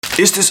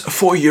Is this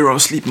 €4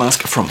 sleep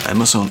mask from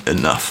Amazon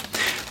enough?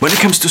 When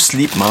it comes to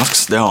sleep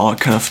masks, there are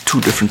kind of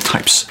two different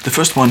types. The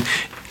first one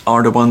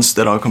are the ones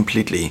that are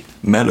completely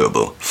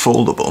malleable,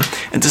 foldable,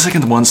 and the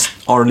second ones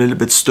are a little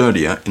bit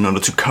sturdier in order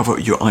to cover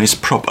your eyes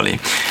properly.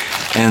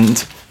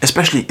 And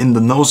especially in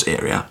the nose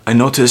area, I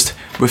noticed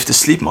with the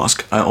sleep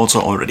mask I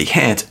also already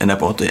had, and I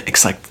bought the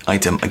exact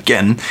item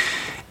again,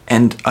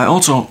 and I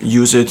also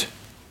use it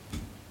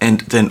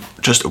and then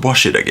just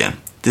wash it again.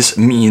 This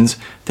means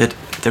that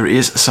there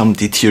is some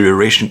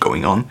deterioration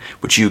going on,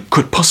 which you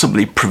could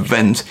possibly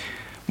prevent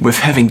with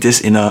having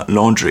this in a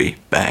laundry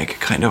bag,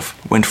 kind of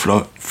when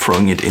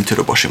throwing it into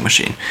the washing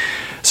machine.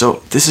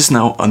 So this is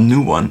now a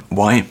new one.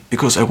 Why?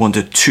 Because I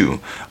wanted two.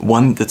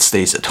 One that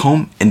stays at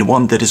home and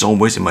one that is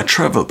always in my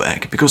travel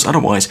bag, because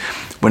otherwise,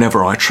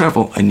 whenever I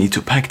travel, I need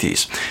to pack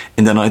these.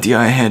 And an idea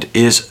I had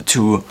is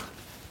to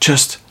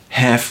just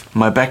have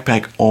my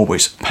backpack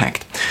always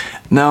packed.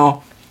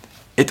 Now,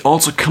 it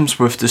also comes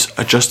with this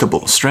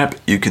adjustable strap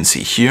you can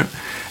see here,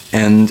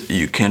 and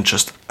you can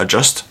just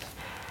adjust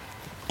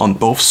on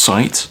both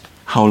sides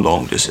how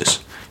long this is.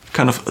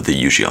 Kind of the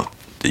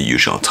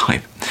usual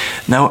type.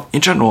 Now,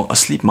 in general, a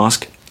sleep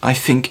mask, I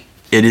think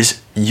it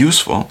is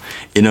useful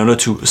in order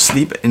to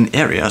sleep in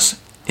areas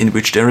in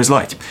which there is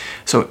light.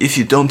 So if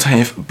you don't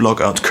have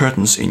block-out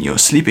curtains in your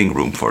sleeping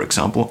room, for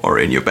example, or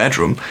in your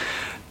bedroom,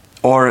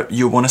 or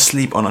you want to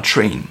sleep on a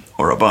train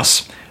or a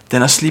bus,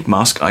 then a sleep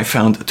mask I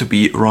found to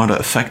be rather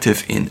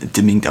effective in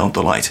dimming down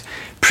the light.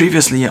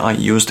 Previously, I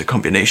used a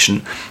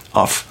combination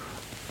of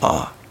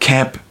a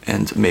cap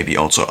and maybe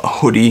also a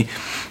hoodie,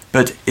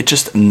 but it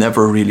just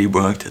never really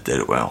worked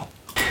that well.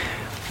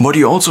 What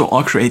you also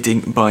are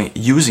creating by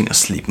using a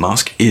sleep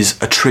mask is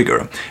a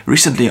trigger.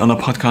 Recently on a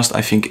podcast,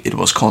 I think it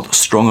was called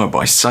Stronger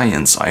by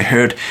Science, I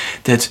heard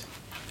that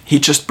he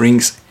just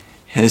brings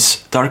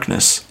his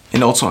darkness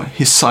and also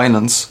his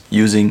silence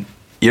using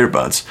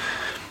earbuds,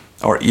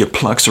 or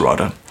earplugs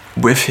rather,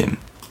 with him.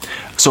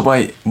 So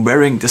by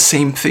wearing the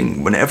same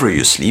thing whenever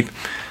you sleep,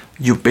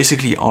 you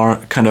basically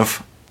are kind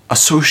of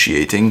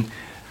associating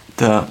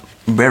the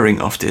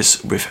wearing of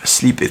this with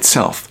sleep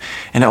itself.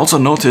 And I also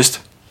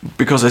noticed,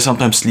 because I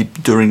sometimes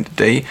sleep during the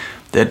day,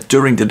 that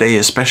during the day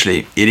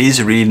especially, it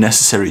is really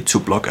necessary to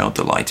block out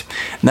the light.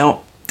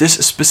 Now, this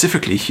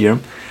specifically here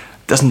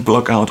doesn't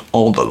block out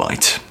all the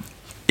light.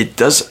 It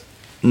is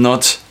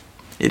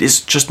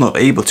just not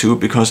able to,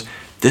 because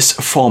this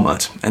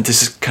format, and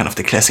this is kind of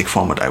the classic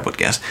format I would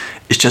guess,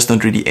 is just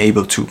not really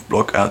able to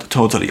block out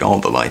totally all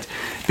the light.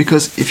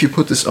 Because if you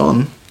put this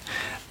on,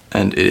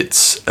 and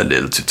it's a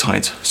little too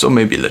tight, so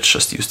maybe let's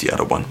just use the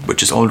other one,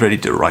 which is already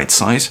the right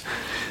size.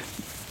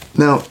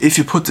 Now, if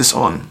you put this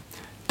on,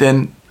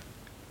 then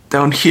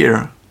down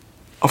here,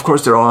 of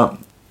course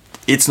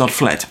it's not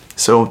flat.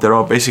 So there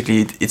are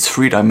basically, it's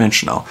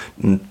three-dimensional.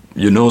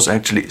 Your nose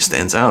actually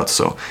stands out.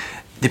 So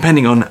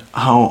depending on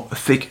how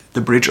thick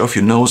the bridge of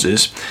your nose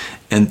is,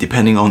 and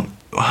depending on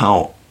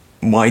how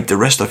wide the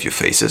rest of your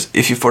face is,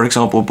 if you, for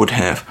example, would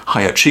have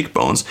higher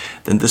cheekbones,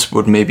 then this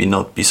would maybe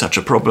not be such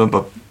a problem,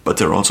 but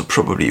there also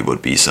probably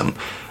would be some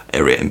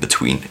area in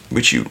between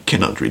which you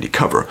cannot really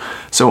cover.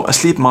 So a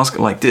sleep mask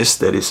like this,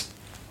 that is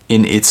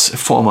in its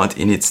format,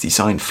 in its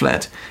design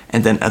flat,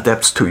 and then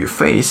adapts to your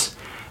face,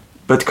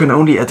 but can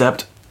only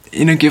adapt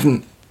in a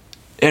given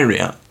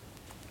area,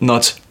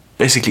 not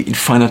basically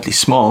infinitely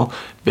small,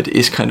 but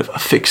is kind of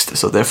fixed.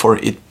 So therefore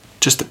it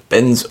just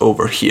bends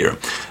over here,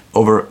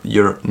 over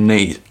your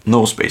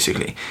nose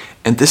basically.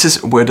 And this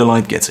is where the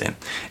light gets in.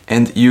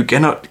 And you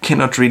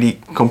cannot really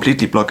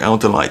completely block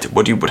out the light.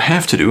 What you would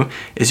have to do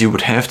is you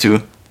would have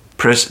to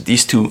press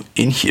these two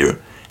in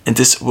here, and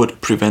this would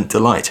prevent the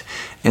light.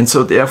 And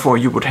so therefore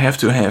you would have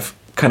to have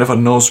kind of a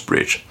nose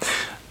bridge,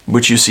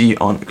 which you see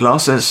on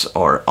glasses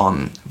or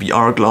on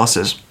VR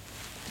glasses.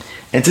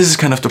 And this is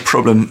kind of the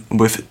problem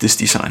with this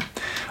design.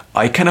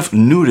 I kind of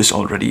knew this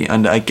already,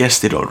 and I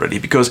guessed it already,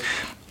 because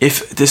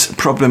if this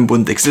problem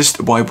wouldn't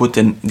exist, why would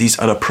then these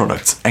other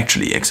products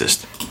actually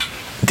exist?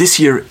 This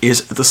here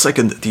is the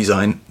second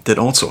design that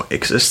also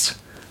exists,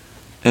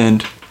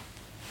 and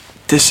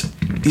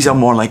these are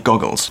more like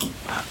goggles.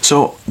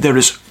 So there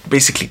is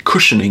basically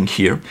cushioning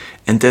here,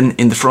 and then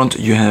in the front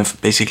you have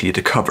basically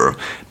the cover,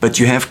 but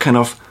you have kind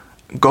of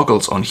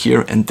goggles on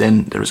here, and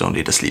then there is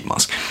only the sleep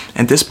mask.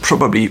 And this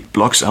probably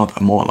blocks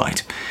out more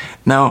light.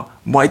 Now,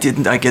 why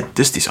didn't I get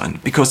this design?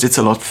 Because it's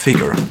a lot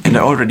thicker, and I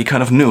already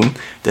kind of knew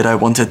that I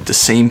wanted the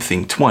same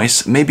thing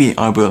twice. Maybe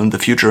I will in the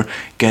future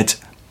get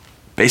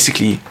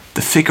basically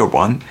the thicker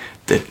one,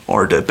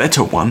 or the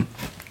better one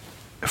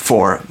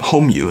for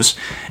home use,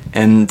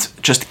 and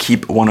just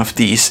keep one of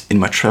these in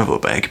my travel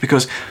bag,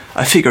 because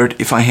I figured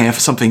if I have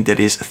something that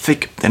is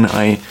thick, then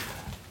I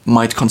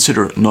might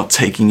consider not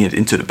taking it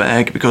into the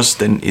bag, because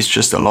then it's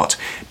just a lot.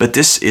 But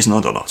this is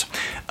not a lot.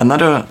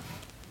 Another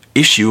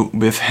issue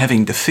with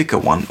having the thicker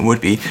one would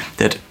be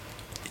that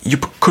you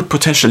could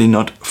potentially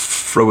not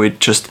throw it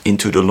just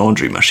into the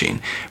laundry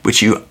machine,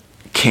 which you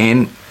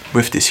can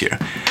with this here.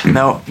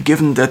 Now,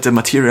 given that the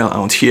material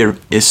out here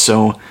is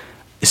so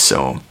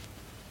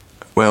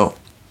well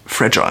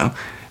fragile,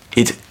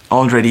 it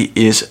already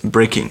is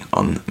breaking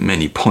on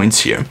many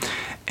points here.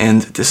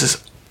 And this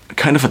is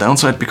kind of a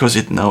downside because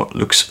it now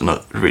looks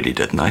not really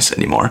that nice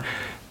anymore,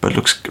 but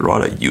looks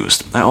rather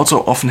used. I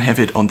also often have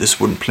it on this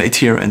wooden plate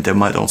here, and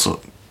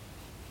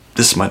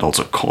this might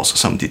also cause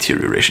some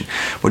deterioration.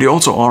 What you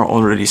also are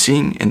already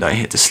seeing, and I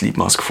had the sleep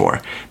mask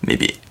for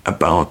maybe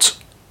about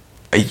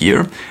a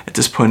year at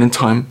this point in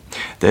time,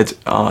 that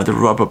the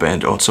rubber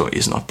band also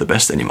is not the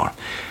best anymore.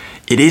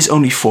 It is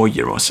only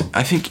 €4.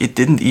 I think it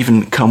didn't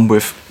even come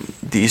with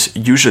these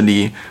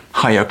usually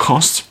higher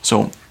costs.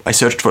 So I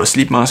searched for a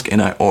sleep mask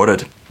and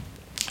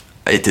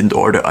I didn't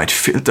order, I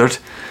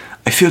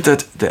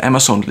filtered the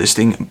Amazon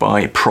listing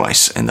by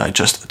price, and I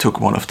just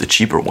took one of the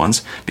cheaper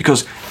ones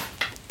because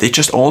they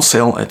just all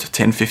sell at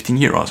 10-15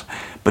 euros.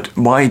 But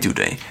why do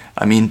they?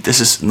 I mean, this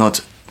is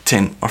not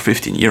 10 or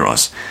 15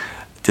 euros.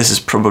 This is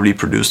probably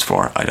produced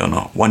for, I don't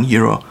know,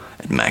 €1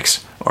 at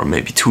max, or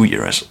maybe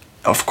 €2.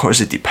 Of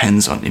course, it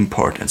depends on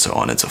import and so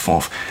on and so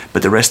forth,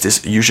 but the rest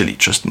is usually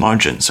just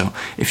margin. So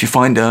if you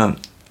find a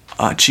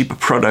cheaper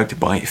product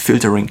by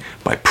filtering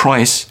by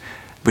price,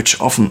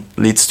 which often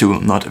leads to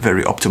not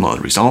very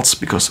optimal results,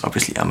 because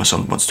obviously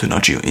Amazon wants to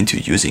nudge you into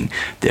using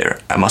their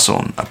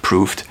Amazon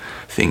approved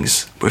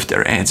things with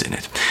their ads in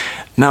it.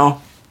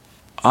 Now,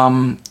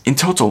 in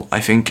total,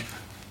 I think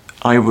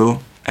I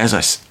will, as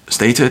I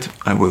stated,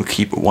 I will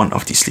keep one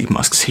of these sleep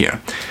masks here.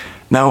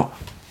 Now,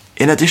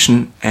 in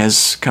addition,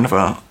 as kind of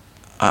an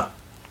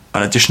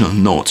additional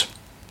note,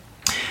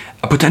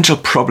 a potential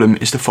problem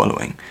is the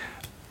following.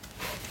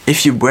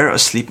 If you wear a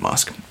sleep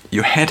mask,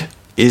 your head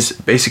is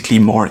basically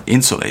more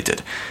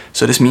insulated.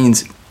 So this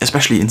means,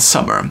 especially in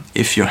summer,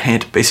 if your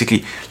head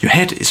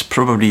is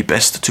probably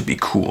best to be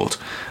cooled,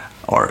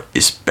 or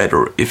is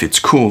better if it's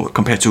cool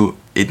compared to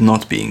it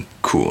not being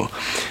cool.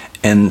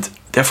 And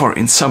therefore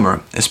in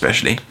summer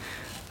especially,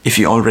 if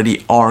you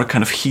already are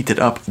kind of heated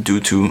up due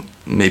to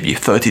maybe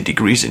 30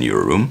 degrees in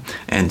your room,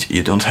 and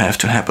you don't have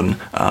to have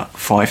a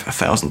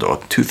 $5,000 or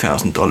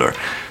 $2,000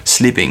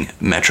 sleeping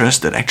mattress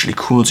that actually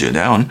cools you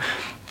down,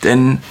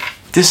 then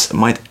this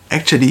might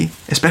actually,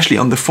 especially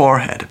on the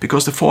forehead,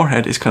 because the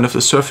forehead is kind of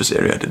the surface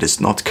area that is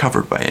not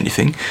covered by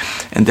anything,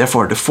 and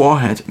therefore the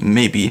forehead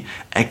maybe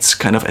acts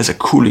kind of as a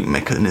cooling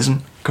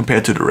mechanism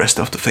compared to the rest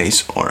of the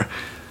face or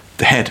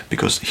the head,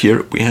 because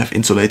here we have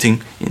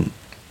insulating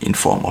in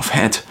form of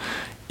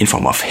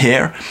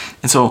hair,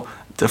 and so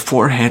the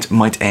forehead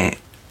might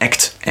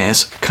act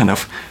as kind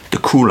of the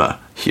cooler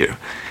here.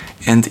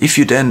 And if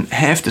you then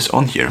have this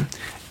on here,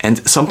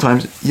 and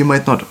sometimes you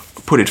might not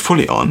put it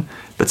fully on,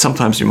 but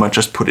sometimes you might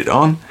just put it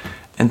on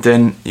and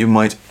then you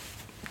might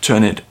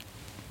turn it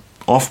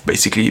off,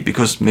 basically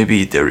because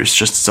maybe there is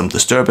just some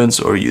disturbance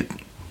or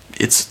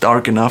it's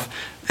dark enough.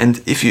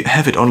 And if you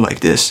have it on like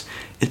this,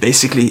 it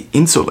basically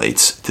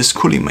insulates this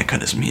cooling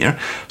mechanism here.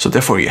 So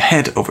therefore your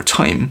head over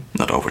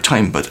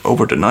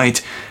the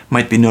night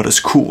might be not as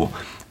cool.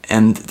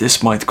 And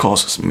this might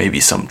cause maybe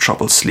some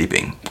trouble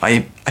sleeping.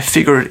 I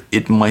figured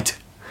it might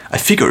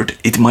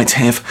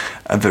have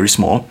a very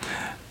small.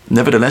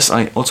 Nevertheless,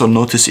 I also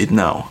notice it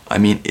now. I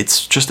mean,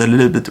 it's just a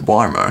little bit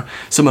warmer,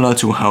 similar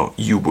to how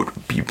you would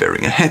be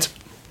wearing a hat.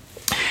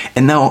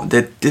 And now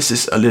that this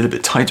is a little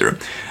bit tighter,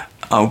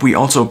 we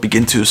also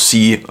begin to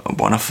see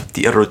one of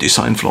the other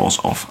design flaws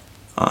of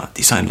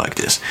design like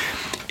this.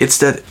 It's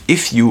that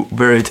if you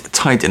wear it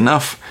tight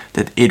enough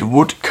that it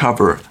would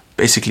cover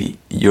basically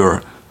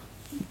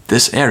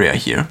this area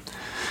here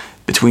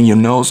between your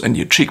nose and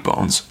your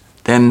cheekbones,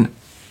 then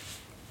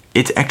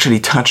it actually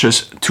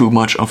touches too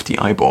much of the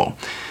eyeball.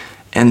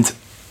 And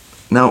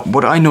now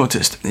what I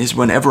noticed is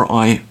whenever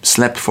I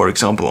slept, for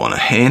example, on a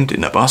hand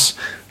in a bus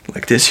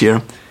like this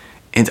here,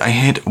 and I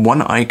had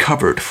one eye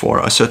covered for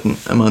a certain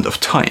amount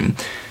of time,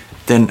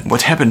 then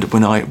what happened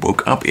when I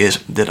woke up is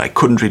that I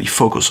couldn't really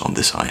focus on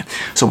this eye.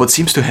 So what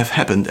seems to have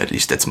happened, at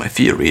least that's my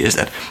theory, is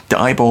that the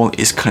eyeball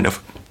is kind of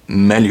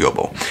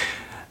malleable.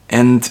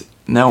 And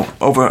now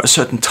over a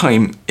certain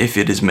time, if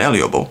it is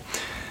malleable,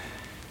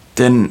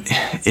 then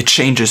it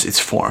changes its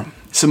form.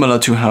 Similar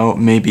to how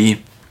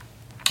maybe,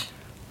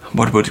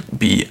 what would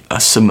be a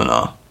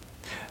similar,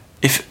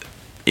 if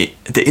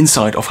the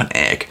inside of an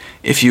egg,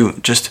 if you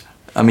just,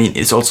 I mean,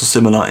 it's also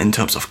similar in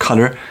terms of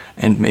color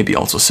and maybe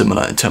also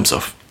similar in terms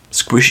of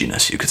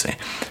squishiness, you could say.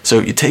 So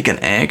you take an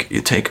egg,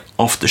 you take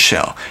off the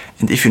shell,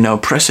 and if you now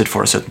press it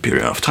for a certain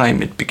period of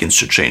time, it begins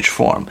to change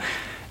form.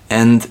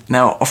 And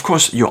now, of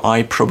course, your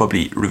eye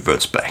probably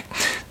reverts back.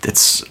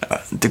 That's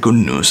the good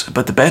news.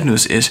 But the bad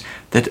news is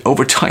that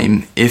over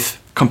time, if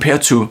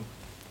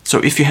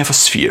you have a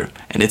sphere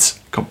and it's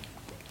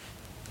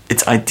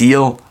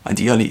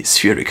ideally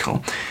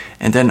spherical,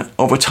 and then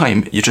over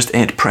time you just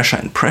add pressure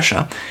and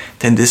pressure,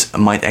 then this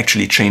might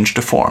actually change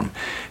the form.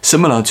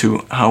 Similar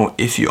to how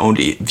if you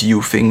only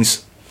view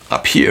things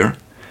up here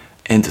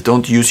and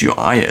don't use your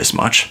eye as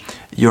much,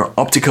 your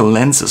optical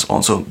lenses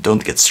also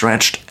don't get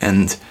stretched,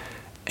 and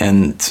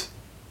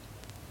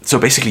so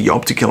basically your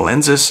optical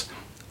lenses,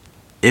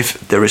 if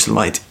there is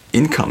light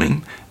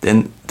incoming,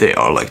 then they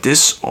are like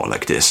this or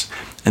like this.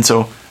 And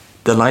so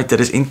the light that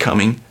is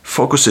incoming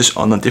focuses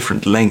on a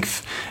different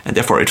length, and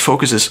therefore it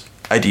focuses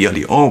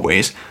ideally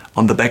always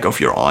on the back of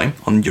your eye,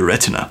 on your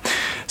retina.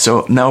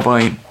 So now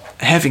by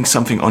having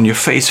something on your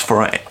face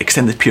for an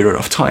extended period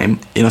of time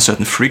in a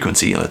certain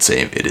frequency, let's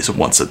say it is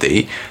once a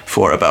day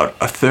for about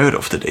a third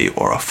of the day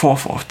or a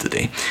fourth of the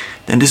day,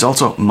 then this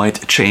also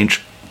might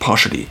change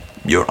partially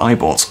your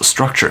eyeball's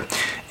structure.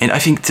 And I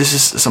think this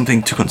is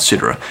something to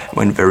consider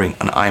when wearing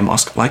an eye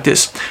mask like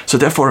this. So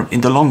therefore,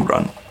 in the long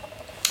run,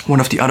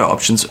 one of the other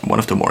options, one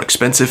of the more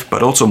expensive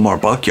but also more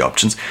bulky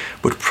options,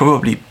 would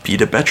probably be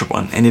the better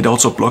one, and it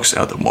also blocks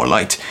out more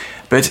light.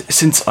 But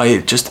since I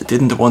just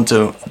didn't want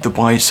to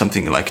buy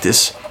something like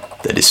this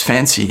that is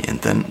fancy and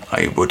then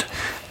I would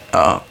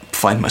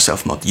find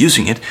myself not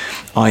using it,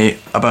 I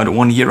about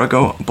 1 year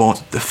ago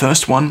bought the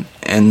first one,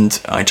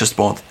 and I just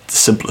bought the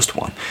simplest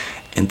one,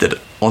 and that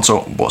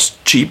also was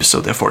cheap,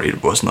 so therefore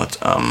it was not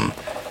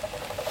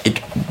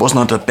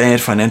a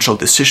bad financial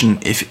decision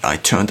if I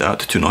turned out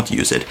to not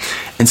use it.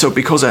 And so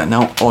because I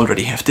now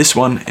already have this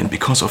one, and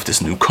because of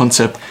this new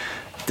concept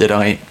that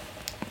I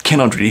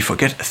cannot really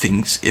forget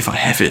things if I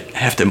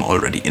have them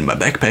already in my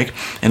backpack,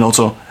 and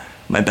also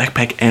my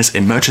backpack as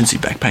emergency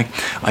backpack,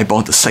 I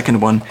bought the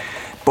second one.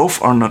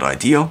 Both are not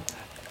ideal.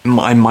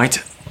 I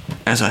might,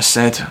 as I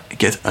said,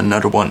 get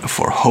another one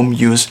for home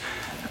use,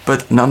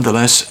 but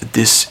nonetheless,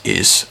 this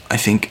is, I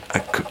think,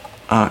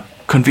 a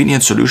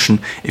convenient solution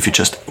if you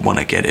just want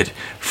to get it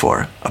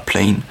for a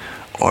plane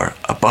or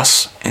a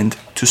bus and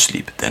to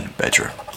sleep then better.